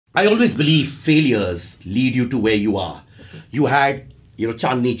I always believe failures lead you to where you are. You had,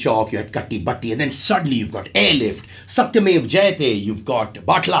 Chandni Chowk, you had Katti Batti, and then suddenly you've got Airlift, Satyamev Jayate, you've got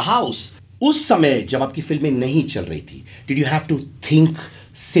Batla House. उस समय जब आपकी फिल्में नहीं चल रही थी, did you have to think,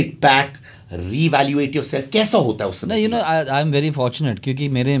 sit back, reevaluate yourself? कैसा होता है उस समय? No, I'm very fortunate क्योंकि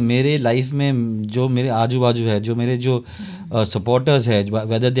मेरे लाइफ में जो मेरे आजू बाजू है, जो मेरे जो supporters है,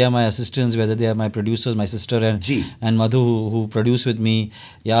 whether they are my assistants, whether they are my producers, my sister and Madhu who produce with me,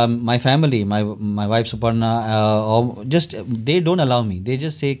 yeah, my family, my wife Suparna, or just they don't allow me. They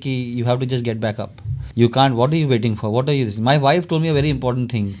just say कि you have to just get back up. You can't. What are you waiting for? What are you? My wife told me a very important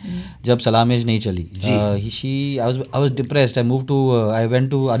thing. जब सलामेज नहीं चली, I was depressed. I went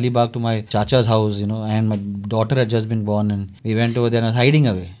to Alibag to my chacha's house, and my daughter had just been born, and we went over there and I was hiding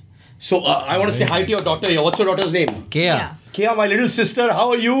away. So I want to say hi to your daughter here. What's your daughter's name? Kea. Kea, my little sister. How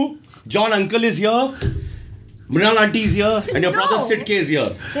are you? John uncle is here. Mrunal auntie is here, and your brother Sid K is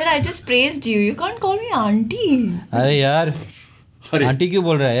here. Sir, I just praised you. You can't call me auntie. अरे यार. Aunty क्यों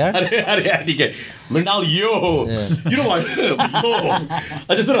बोल रहा है यार? अरे ठीक है. Mrunal, yo. You know what?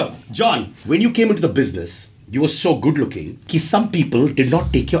 Yo. John, when you came into the business, you were so good looking that some people did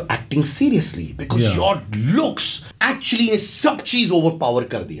not take your acting seriously because your looks actually ने सब चीज overpower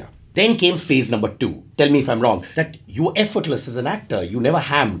कर दिया. Then came phase number 2. Tell me if I'm wrong. That you were effortless as an actor. You never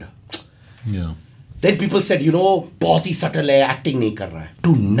hammed. Yeah. Then people said, बहुत ही subtle है, acting नहीं कर रहा है.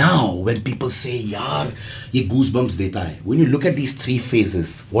 To now, when people say, यार, ये goosebumps देता है. When you look at these 3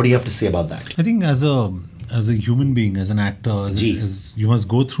 phases, what do you have to say about that? I think as a human being, as an actor, as you must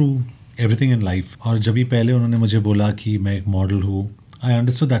go through everything in life. और जब भी पहले उन्होंने मुझे बोला कि मैं एक मॉडल हूँ, I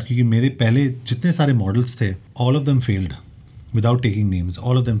understood that क्योंकि मेरे पहले जितने सारे मॉडल्स थे, all of them failed, without taking names,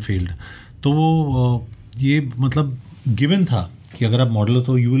 all of them failed. तो वो ये मतलब given था कि अगर आप मॉडल हो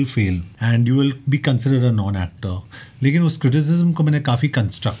तो you will fail and you will be considered a non actor. लेकिन उस क्रिटिसिज्म को मैंने काफ़ी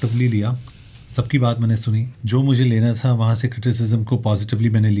कंस्ट्रक्टिवली लिया. सबकी बात मैंने सुनी, जो मुझे लेना था वहाँ से क्रिटिसिज्म को पॉजिटिवली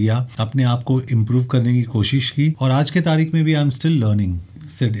मैंने लिया, अपने आप को इम्प्रूव करने की कोशिश की. और आज के तारीख में भी आई एम स्टिल लर्निंग.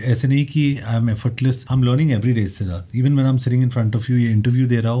 ऐसे नहीं कि I am effortless, I am learning every day. Say that even when I am sitting in front of you, ये इंटरव्यू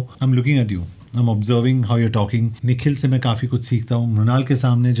दे रहा हूँ, I am looking at you, I am observing how you are talking. Nikhil से मैं काफ़ी कुछ सीखता हूँ. मृणाल के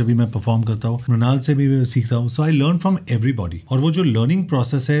सामने जब भी मैं परफॉर्म करता हूँ, मृणाल से भी मैं सीखता हूँ. सो आई लर्न फ्रॉम एवरीबॉडी. और वो जो लर्निंग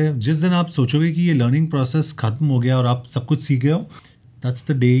प्रोसेस है, जिस दिन आप सोचोगे कि ये लर्निंग प्रोसेस खत्म हो गया और आप सब कुछ सीख गए हो, that's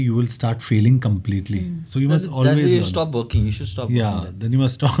the day you will start failing completely. So you must always that's you stop working. You should stop working. Yeah, then you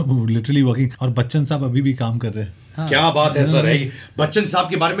must stop literally working. और बच्चन साहब अभी भी काम कर रहे हैं. क्या बात है सर. बच्चन साहब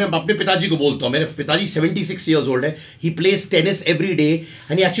के बारे में मैं अपने पिताजी को बोलता हूँ. मेरे पिताजी 76 years old है. He plays tennis every day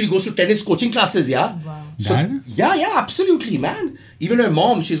and he actually goes to tennis coaching classes. Yeah. Wow. So, Dad? Yeah, absolutely, man. Even my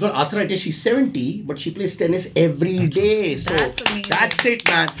mom, she's got arthritis. She's 70, but she plays tennis every day. So that's amazing. That's it,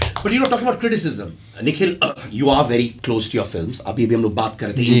 man. But talking about criticism, Nikhil, you are very close to your films. अभी हम लोग बात कर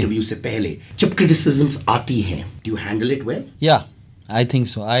रहे थे interview से पहले. जब criticisms आती हैं, do you handle it well? Yeah. I think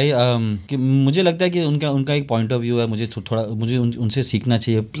so. मुझे लगता है कि उनका एक पॉइंट ऑफ व्यू है. मुझे उनसे सीखना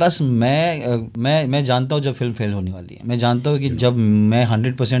चाहिए. प्लस मैं जानता हूँ जब फिल्म फेल होने वाली है. मैं जानता हूँ कि जब मैं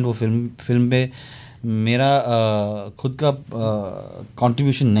 100% वो फिल्म पे मेरा खुद का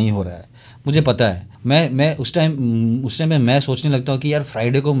कंट्रीब्यूशन नहीं हो रहा है, मुझे पता है. मैं उस टाइम में मैं सोचने लगता हूँ कि यार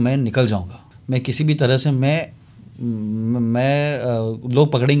फ्राइडे को मैं निकल जाऊँगा. मैं किसी भी तरह से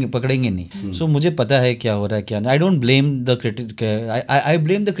लोग पकड़ेंगे नहीं. सो मुझे पता है क्या हो रहा है क्या नहीं. I don't blame the critic. I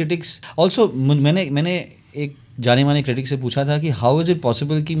blame the critics also. मैंने एक जाने माने क्रिटिक से पूछा था कि हाउ इज़ इट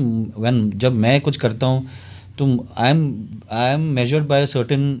पॉसिबल कि जब मैं कुछ करता हूँ तो I am measured by a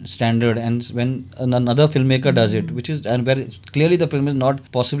certain standard, and when another filmmaker does it, which is, and where clearly the film is not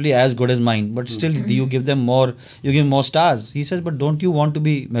possibly as good as mine, but still you give them more, you give more stars. He says, but don't you want to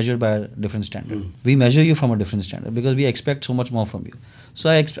be measured by a different standard? We measure you from a different standard because we expect so much more from you. So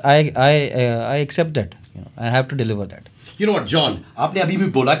I accept that. I have to deliver that. You know what, John? आपने अभी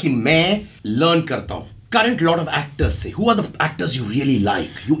भी बोला कि मैं learn करता हूँ. Current lot of actors say, who are the actors you really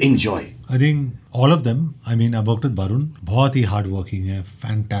like, you enjoy? I think all of them. I mean, I've worked with Varun. बहुत ही hard working है,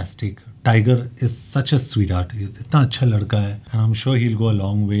 fantastic. Tiger is such a sweetheart. इतना अच्छा लड़का है, and I'm sure he'll go a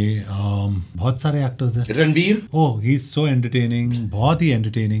long way. बहुत सारे actors हैं. Ranveer? Oh, he's so entertaining. बहुत ही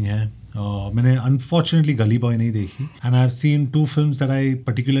entertaining है. मैंने unfortunately गली बॉय नहीं देखी, and I've seen 2 films that I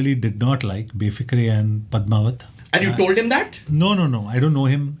particularly did not like, Befikre and Padmavat. And you told him that? No. I don't know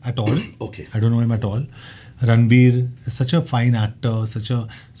him at all. Okay. I don't know him at all. Ranveer is such a fine actor,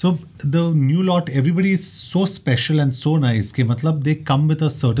 so the new lot, everybody is so special and so nice कि मतलब they come with a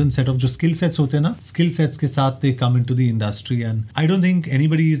certain set of जो skill sets होते हैं ना, skill sets के साथ they come into the industry, and I don't think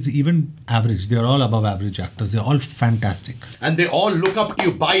anybody is even average. They are all above average actors. They are all fantastic. And they all look up to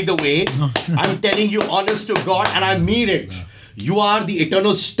you. By the way, I'm telling you honest to God, and I mean it. You are the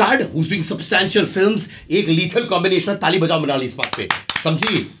eternal stud who's doing substantial films. एक lethal combination. ताली बजाओ मृणाल इस बात पे.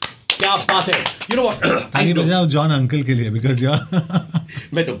 समझी? क्या बात है? You know what? ताली बजाओ जॉन अंकल के लिए because you're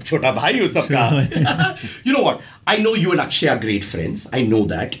मैं तो छोटा भाई हूँ सबका. You know what? I know you and Akshay are great friends. I know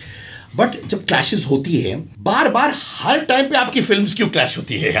that. But जब क्लैशेस होती है बार बार हर टाइम पे आपकी फिल्म्स क्यों क्लैश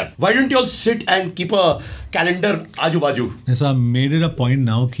होती है यार? Why don't you all sit and keep a calendar आजू बाजू? सो I made it a point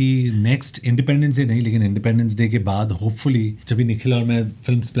now कि नेक्स्ट इंडिपेंडेंस डे नहीं लेकिन इंडिपेंडेंस डे के बाद होपफुली जब भी निखिल और मैं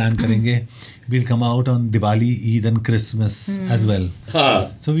फिल्म्स प्लान करेंगे we'll come out on Diwali, Eid and Christmas as well.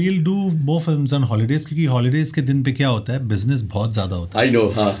 So we'll do more films on holidays क्योंकि holidays के दिन पे क्या होता है बिजनेस बहुत ज़्यादा होता है. I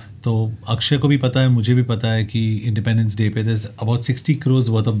know. तो अक्षय को भी पता है मुझे भी पता है कि इंडिपेंडेंस डे पे there's about 60 crores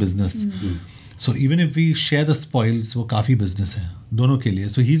worth of business. So even if we share the spoils वो काफ़ी बिजनेस है दोनों के लिए.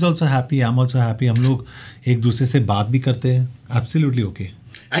 So he's also happy, I'm also happy. हम लोग एक दूसरे से बात भी करते हैं. Absolutely okay.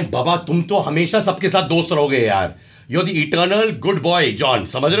 And बाबा तुम तो हमेशा सबके साथ दोस्त रहोगे यार. You're the eternal good boy, John.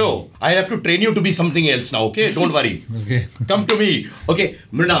 समझ रहे हो? I have to train you to be something else now, okay? Don't worry. Okay. Come to me. Okay,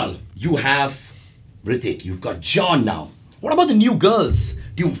 Mrunal, you have Hrithik, you've got John now. What about the new girls?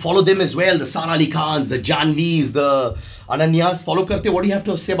 Do you follow them as well? The Sara Ali Khans, the Janvis, the Ananyas, follow karte? What do you have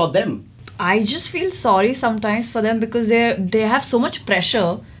to say about them? I just feel sorry sometimes for them because they have so much pressure.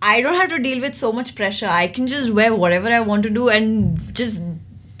 I don't have to deal with so much pressure. I can just wear whatever I want to do and just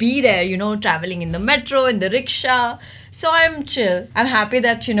be there, you know, traveling in the metro, in the rickshaw. So I'm chill. I'm happy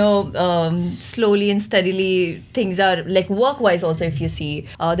that, you know, slowly and steadily things are like work-wise also, if you see.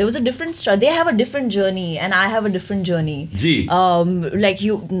 There was a different they have a different journey and I have a different journey. Gee. Like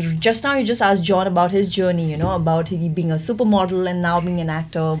just now you just asked John about his journey, you know, about he being a supermodel and now being an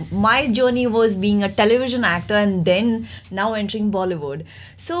actor. My journey was being a television actor and then now entering Bollywood.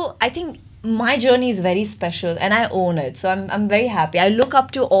 So I think my journey is very special and I own it. So I'm very happy. I look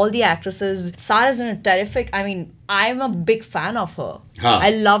up to all the actresses. Sarah's terrific. I mean, I'm a big fan of her. I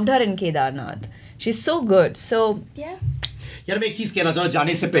loved her in Kedarnath. She's so good. So, yeah. यार मैं एक चीज कहना चाहूँ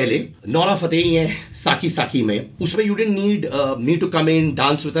जाने से पहले. Naura Fatehi है साकी में, उसमें you didn't need me to come in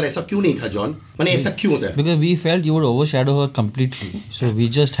dance with her. ऐसा क्यों नहीं था जॉन? मैंने ऐसा क्यों होता है? Because we felt you would overshadow her completely, so we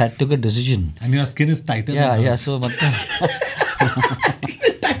just had to take a decision. And your skin is tighter. Yeah. So मतलब.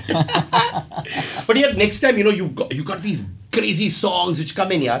 But yeah, next time, you know, you got these crazy songs which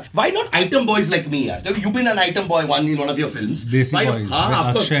come in, yaar. Why not item boys like me, yaar? You've been an item boy in one of your films. Desi why boys.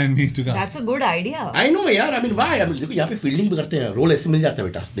 Of course. Akshay and me together. That's a good idea. I know, yaar. I mean, why? I mean, देखो यहाँ पे fielding भी करते हैं, role ऐसे मिल जाता है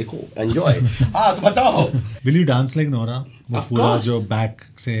बेटा. देखो, enjoy. हाँ, तो बताओ. Will you dance like Nora? वो पूरा course. जो बैक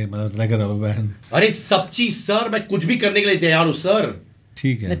से मतलब like a rubber band. अरे सब चीज सर, मैं कुछ भी करने के लिए तैयार हूँ सर.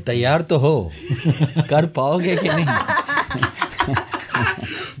 ठीक है. तैयार तो हो. कर पाओगे कि नहीं?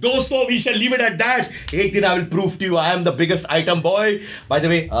 दोस्तों, we shall leave it at that. एक दिन I will prove to you I am the biggest item boy. By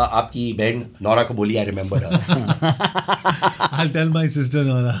the way, आपकी बहन नौरा को बोली I remember her. I'll tell my sister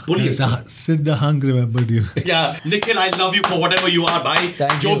Nora. बोलिए. Sid the hunk remembered you. Yeah, Nikhil, I love you for whatever you are, भाई.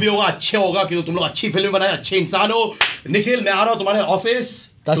 Thank जो you. भी होगा अच्छे होगा क्योंकि तुम लोग अच्छी फिल्म बनाए, अच्छे इंसान हो. निखिल, मैं आ रहा हूँ तुम्हारे office.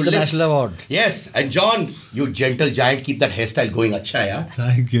 That's the national award. Yes, and John, you gentle giant, keep that hairstyle going. अच्छा है यार.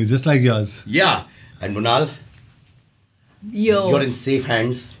 Thank you. Just like yours. Yeah, and Mrunal, Yo. you're in safe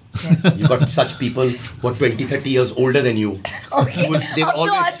hands. You got such people who are 20-30 years older than you. Okay. They will अब तो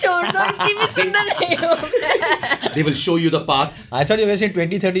always, आज छोड़ दो, इतनी भी सुंदर नहीं हो. they will show you the path. I thought you were saying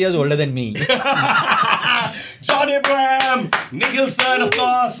 20-30 years older than me. John Abraham, Nikhil son, of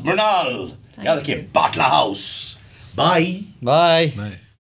course, Mrunal. याद रखिए, Batla House. Bye. Bye. Bye.